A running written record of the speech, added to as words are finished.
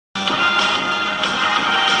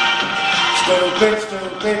Stupid,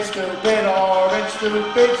 stupid, stupid orange,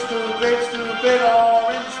 stupid, stupid, stupid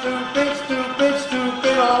orange, stupid, stupid,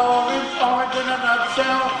 stupid orange, orange in a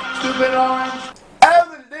nutshell, stupid orange.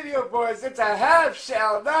 Millenniumforce, it's a half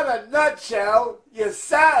shell, not a nutshell. You're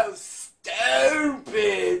so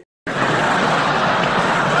stupid.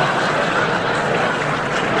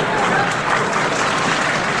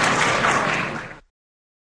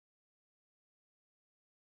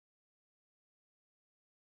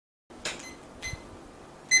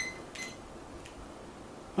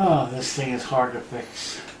 Oh, this thing is hard to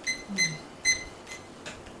fix.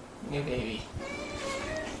 Yeah, baby.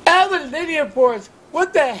 Millenniumforce,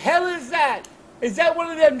 what the hell is that? Is that one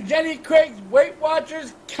of them Jenny Craig's Weight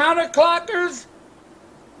Watchers counterclockers?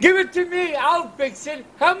 Give it to me, I'll fix it.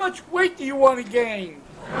 How much weight do you want to gain?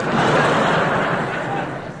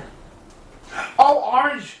 Oh,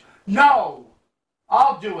 Orange, no.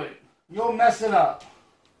 I'll do it. You'll mess it up.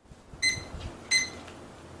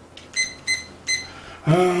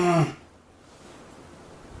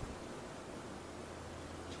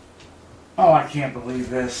 Oh, I can't believe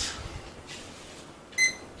this.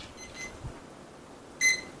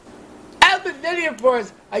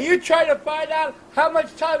 Millenniumforce, are you trying to find out how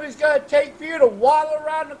much time it's going to take for you to waddle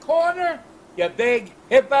around the corner? You big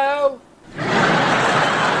hippo?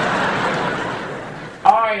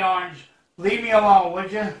 Alright, Orange. Leave me alone,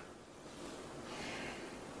 would you?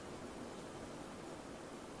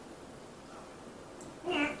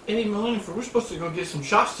 Hey, Millenniumforce, we're supposed to go get some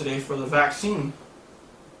shots today for the vaccine.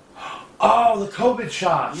 Oh, the COVID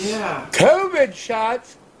shots. Yeah. COVID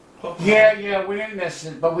shots? Yeah, we didn't miss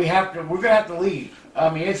it, but we're gonna have to leave.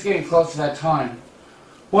 I mean, it's getting close to that time.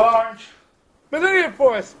 Well, Orange?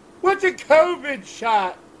 Millenniumforce, what's a COVID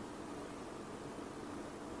shot?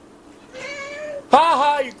 Ha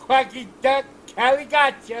ha, you quacky duck. Callie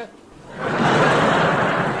gotcha.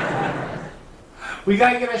 We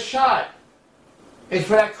gotta get a shot. It's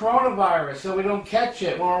for that coronavirus, so we don't catch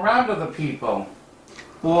it when we're around other people.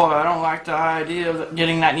 Boy, I don't like the idea of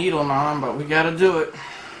getting that needle in my arm, but we gotta do it.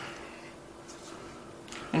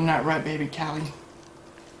 Isn't that right, baby Callie?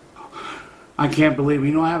 I can't believe it.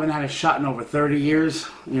 You know, I haven't had a shot in over 30 years.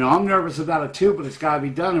 You know, I'm nervous about it too, but it's gotta be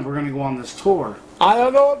done if we're gonna go on this tour. I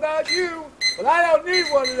don't know about you, but I don't need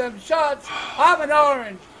one of them shots. I'm an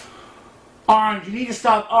orange. Orange, you need to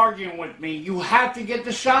stop arguing with me. You have to get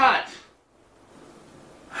the shot.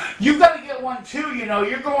 You gotta get one too, you know.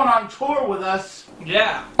 You're going on tour with us.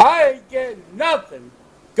 Yeah. I ain't getting nothing.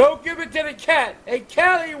 Go give it to the cat. Hey,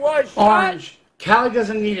 Callie, was shot? Orange, Callie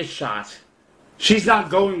doesn't need a shot. She's not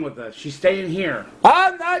going with us. She's staying here.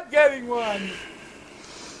 I'm not getting one.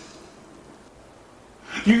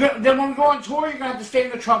 Then when we go on tour, you're gonna have to stay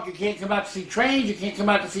in the trunk. You can't come out to see trains. You can't come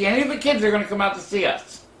out to see any of the kids. They're gonna come out to see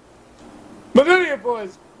us.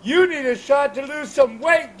 Millenniumforce, you need a shot to lose some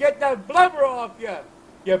weight. Get that blubber off you.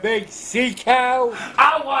 You big sea cow.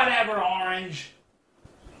 Oh, whatever, Orange.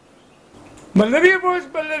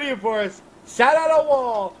 Millenniumforce, sat on a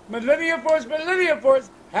wall. Millenniumforce,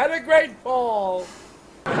 had a great fall.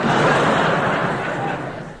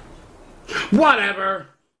 Whatever.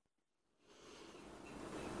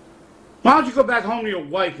 Why don't you go back home to your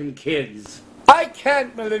wife and kids? I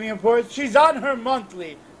can't, Millenniumforce. She's on her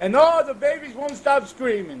monthly, and all the babies won't stop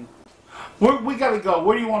screaming. We gotta go.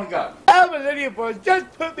 Where do you want to go? Millenniumforce,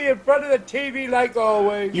 just put me in front of the TV like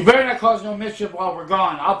always. You better not cause no mischief while we're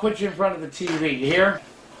gone. I'll put you in front of the TV. You hear?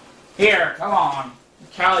 Here, come on.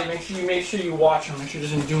 Callie, make sure you watch him. Make sure he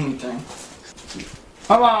doesn't do anything.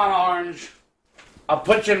 Come on, Orange. I'll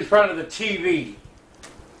put you in front of the TV.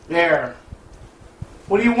 There.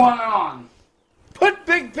 What do you want it on? Put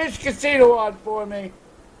Big Fish Casino on for me.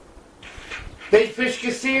 Big Fish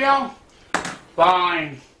Casino?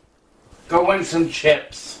 Fine. Go win some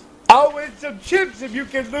chips. I'll win some chips if you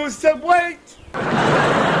can lose some weight.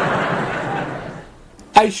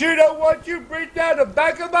 I sure don't want you to breathe down the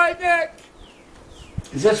back of my neck.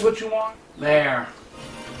 Is this what you want? There.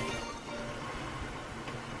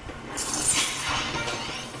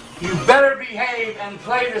 You better behave and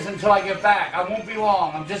play this until I get back. I won't be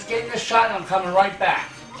long. I'm just getting this shot and I'm coming right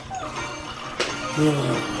back.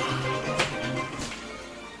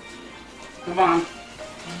 Come on.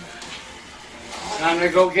 Time to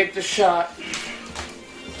go get the shot.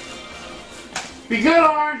 Be good,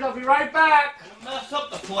 Orange. I'll be right back. Don't mess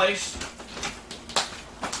up the place.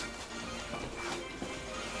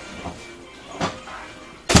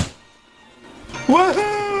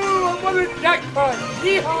 Woohoo! I won a jackpot!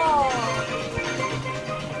 Yeehaw!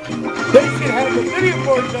 They should have the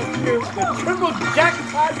Millenniumforce up here with the triple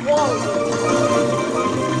jackpot wallet.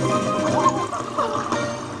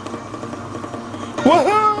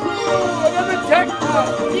 Woohoo! Another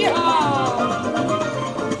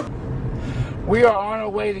We are on our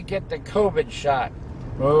way to get the COVID shot.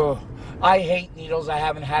 Oh, I hate needles. I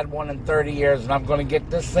haven't had one in 30 years, and I'm going to get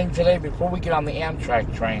this thing today before we get on the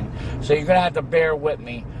Amtrak train. So you're going to have to bear with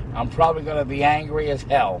me. I'm probably going to be angry as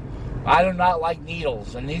hell. I do not like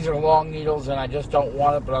needles, and these are long needles, and I just don't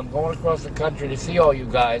want it, but I'm going across the country to see all you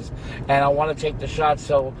guys, and I want to take the shot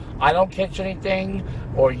so I don't catch anything,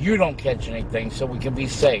 or you don't catch anything, so we can be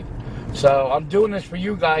safe. So I'm doing this for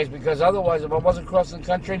you guys, because otherwise, if I wasn't crossing the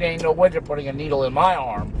country, there ain't no way they're putting a needle in my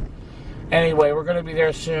arm. Anyway, we're going to be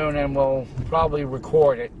there soon, and we'll probably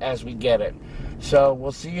record it as we get it. So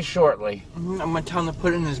we'll see you shortly. I'm going to tell him to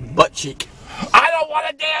put it in his butt cheek. I don't want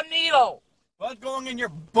a damn needle! What's going in your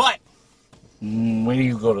butt? When do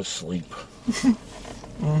you go to sleep?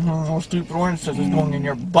 Old stupid orange says it's going in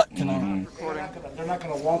your butt tonight. They're not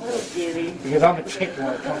going to want this, because I'm a chick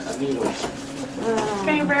when it comes to needles.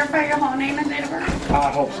 Can you verify your whole name and date of birth?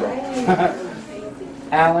 I hope so.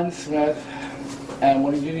 Alan Smith. And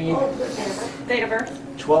what did you need? Date of birth.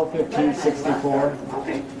 12/15/64.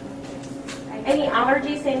 Okay. Any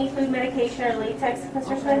allergies to any food, medication, or latex,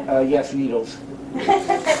 Mr. Smith? Yes, needles.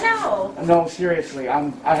 No. No, seriously,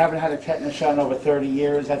 I haven't had a tetanus shot in over 30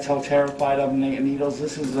 years. That's how terrified of needles.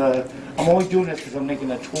 This is I'm only doing this because I'm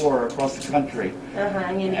making a tour across the country.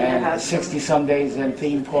 And you need to And have 60 some days in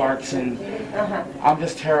theme parks, and I'm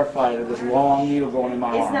just terrified of this long needle going in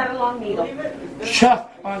my arm. It's not a long needle.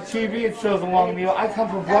 On TV it shows a long needle. I come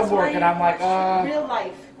from blood work and I'm like, Real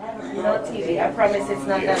life, not TV. I promise it's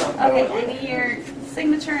not that long. Okay, I need your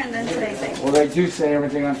signature and then today's date. Well, they do say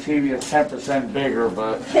everything on TV is 10% bigger,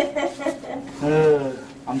 but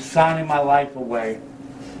I'm signing my life away.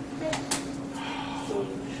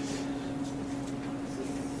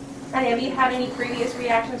 And have you had any previous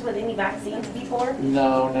reactions with any vaccines before?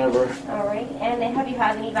 No, never. All right. And have you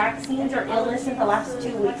had any vaccines or illness in the last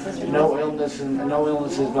 2 weeks, Mr. Smith? No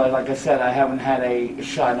illnesses, but like I said, I haven't had a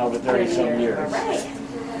shot in over 30-some years. All right.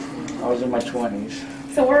 I was in my 20s.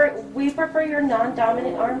 So we prefer your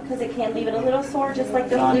non-dominant arm because it can leave it a little sore, just like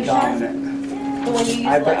the flu shot. Non-dominant. The one you use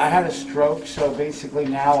I less. had a stroke, so basically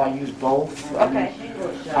now I use both. Okay.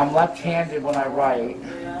 I'm left-handed when I write.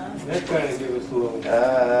 They're trying to give us a little.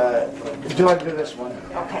 Do I do this one?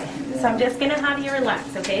 Okay. So I'm just going to have you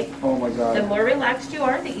relax, okay? Oh my The God. more relaxed you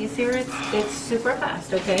are, the easier it's super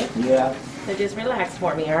fast, okay? Yeah. So just relax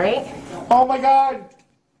for me, all right? Oh my God.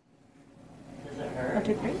 1,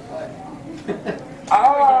 2, 3.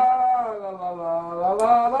 Ah, la la la la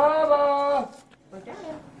la la la. We're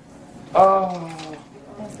done. Oh.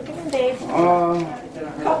 Thanks for coming, babe. All right.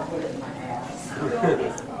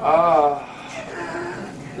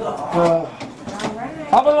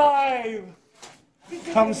 I'm alive!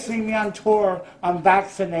 Come see me on tour. I'm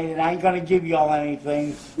vaccinated. I ain't gonna give y'all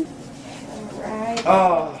anything. All right.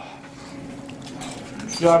 Oh.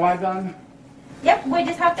 So am I done? Yep, we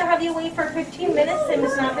just have to have you wait for 15 minutes, and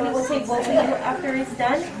Miss Anthony will take both of you after it's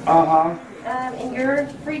done. Uh-huh. And your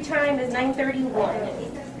free time is 9:31.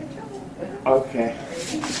 Okay.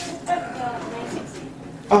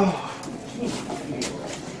 Oh.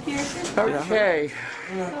 Okay.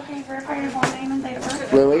 So can you verify your whole name and date of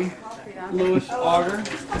birth? Louie? Louis Auger,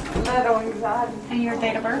 And your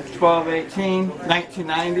date of birth?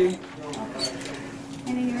 12/18/1990.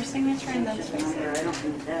 And then your signature and then space.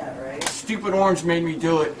 Stupid orange made me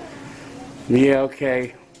do it. Yeah,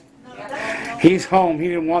 okay. He's home. He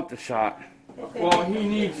didn't want the shot. Well, he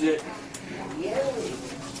needs it.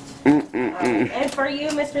 And for you,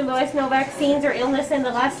 Mr. Lewis, no vaccines or illness in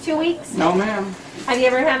the last 2 weeks? No, ma'am. Have you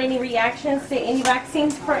ever had any reactions to any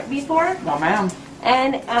vaccines before? No, ma'am.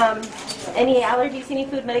 And any allergies, any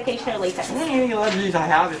food, medication, or latex? Any allergies I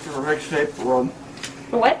have is a Rick Staple rub.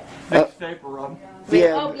 For what? Rick Staple rub.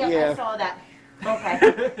 Yeah, Oh, yep, yeah. I saw that. Okay.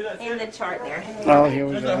 In the chart there. Oh, here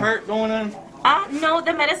we Does it go. hurt going in? No,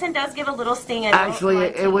 the medicine does give a little sting. I know. Actually,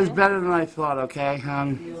 it was better than I thought, okay?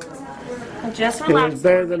 Just It relax. was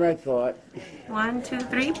better than I thought. 1, 2,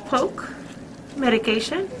 3, poke,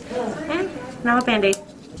 medication, and now a Band-Aid.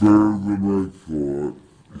 Better than I thought.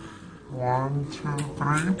 1, 2,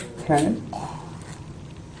 3, poke,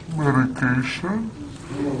 medication,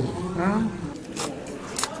 and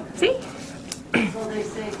See?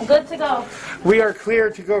 Good to go. We are clear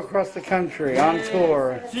to go across the country on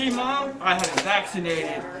tour. See, Mom? I had it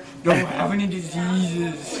vaccinated. Don't have any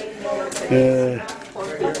diseases.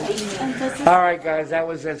 All right, guys, that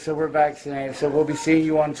was it. So we're vaccinated. So we'll be seeing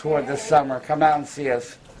you on tour this summer. Come out and see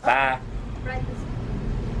us. Bye.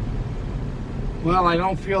 Well, I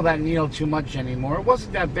don't feel that needle too much anymore. It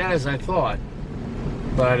wasn't that bad as I thought.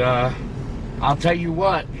 But I'll tell you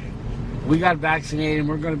what. We got vaccinated and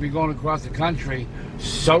we're going to be going across the country.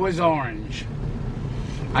 So is Orange.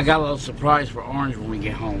 I got a little surprise for Orange when we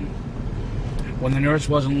get home. When the nurse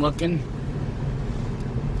wasn't looking,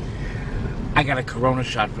 I got a Corona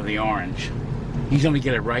shot for the Orange. He's gonna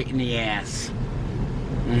get it right in the ass.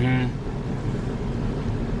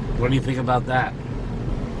 What do you think about that?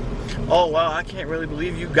 Oh wow, I can't really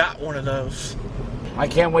believe you got one of those. I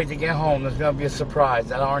can't wait to get home. There's gonna be a surprise.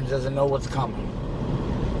 That Orange doesn't know what's coming.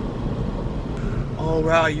 Oh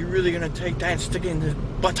wow, you really gonna take that and stick it in his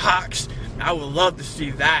buttocks? I would love to see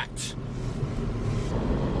that.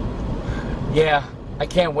 Yeah, I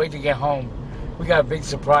can't wait to get home. We got a big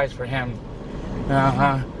surprise for him.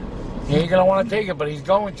 He ain't gonna want to take it, but he's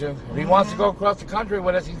going to. If he wants to go across the country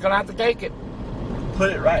with us, he's gonna have to take it.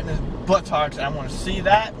 Put it right in his buttocks, and I want to see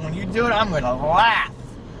that. When you do it, I'm gonna laugh.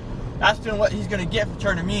 That's doing what he's gonna get for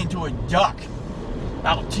turning me into a duck.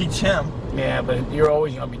 That'll teach him. Yeah, but you're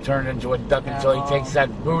always gonna be turned into a duck until he takes that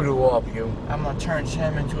voodoo off you. I'm gonna turn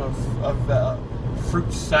him into a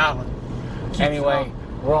fruit salad. Anyway,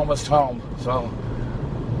 we're almost home, so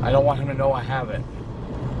I don't want him to know I have it.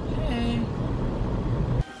 Hey.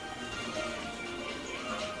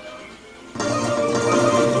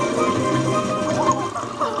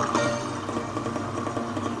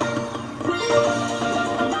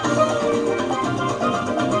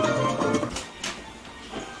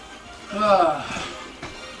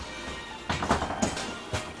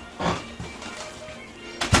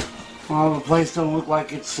 Well, the place don't look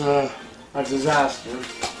like it's a disaster.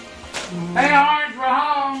 Hey, Orange, we're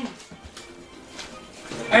home.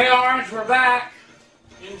 Hey, Orange, we're back.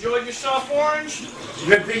 You enjoyed yourself, Orange?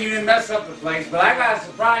 Good thing you didn't mess up the place, but I got a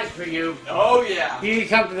surprise for you. Oh yeah. You need to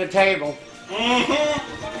come to the table.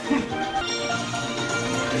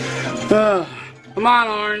 Come on,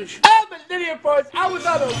 Orange. I'm Millenniumforce. I was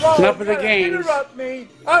on a roll. Enough of the games. Interrupt me.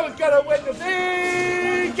 I was gonna win the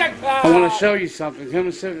big jackpot. I want to show you something. Come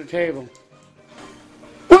and sit at the table.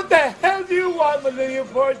 What the hell do you want,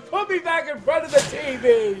 Millenniumforce? Put me back in front of the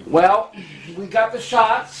TV. Well, we got the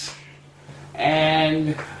shots,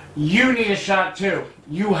 and you need a shot too.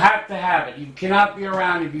 You have to have it. You cannot be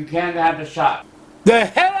around if you can't have the shot. The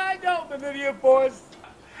hell I know, Millenniumforce.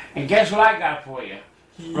 And guess what I got for you?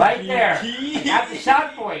 Right there. I got the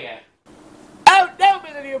shot for you. Oh no,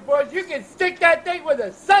 Millenniumforce. You can stick that thing where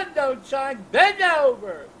the sun don't shine. Bend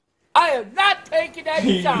over. I am not taking that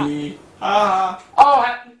shot. Oh,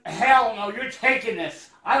 hell no. You're taking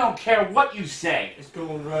this. I don't care what you say. It's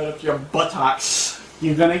going right up your buttocks.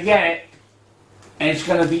 You're going to get it, and it's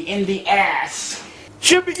going to be in the ass.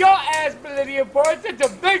 Should be your ass, Millenniumforce. It's a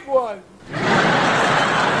big one.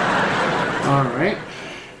 All right.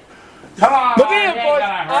 Come on, Millenniumforce,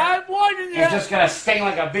 I'm warning you. It's just going to sting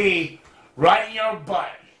like a bee right in your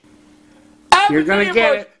butt. I'm You're going to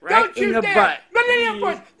get it right don't you in the dare. butt.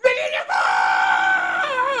 Millenniumforce!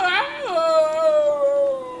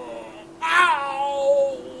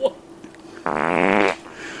 Ow!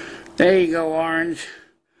 There you go, Orange.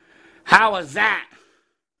 How was that?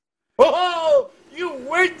 Oh, you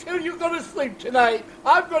wait till you go to sleep tonight.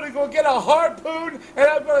 I'm going to go get a harpoon and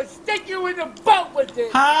I'm going to stick you in the boat with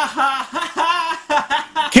it.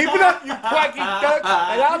 Keep it up, you quacky duck,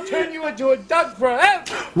 and I'll turn you into a duck forever.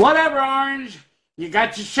 Whatever, Orange. You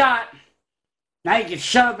got your shot. Now you can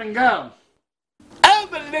shut up and go. Oh,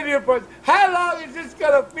 Millenniumforce, how long is this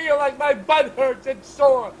going to feel like my butt hurts and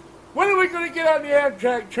sore? When are we going to get on the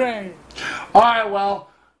Amtrak train? All right, well,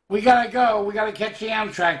 we got to go. We got to catch the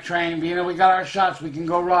Amtrak train. You know, we got our shots. We can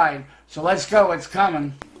go ride. So let's go. It's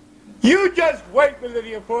coming. You just wait,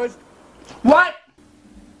 Millenniumforce. What?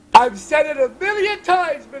 I've said it 1,000,000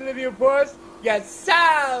 times, Millenniumforce. You're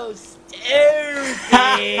so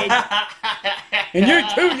stupid. And you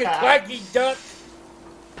too, you quacky duck.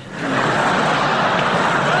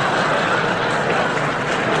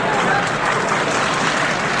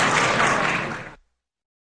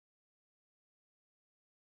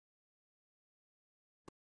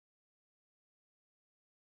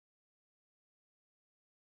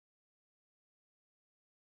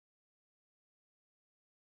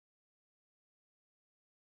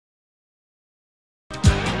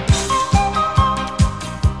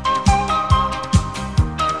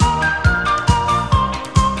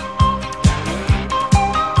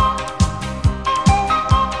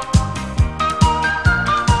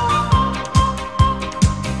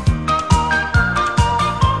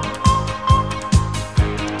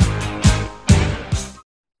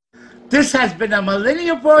 This has been a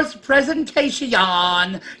Millenniumforce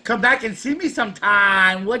presentation. Come back and see me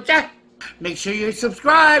sometime, would ya? Make sure you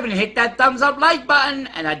subscribe and hit that thumbs up like button.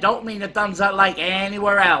 And I don't mean the thumbs up like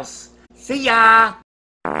anywhere else. See ya!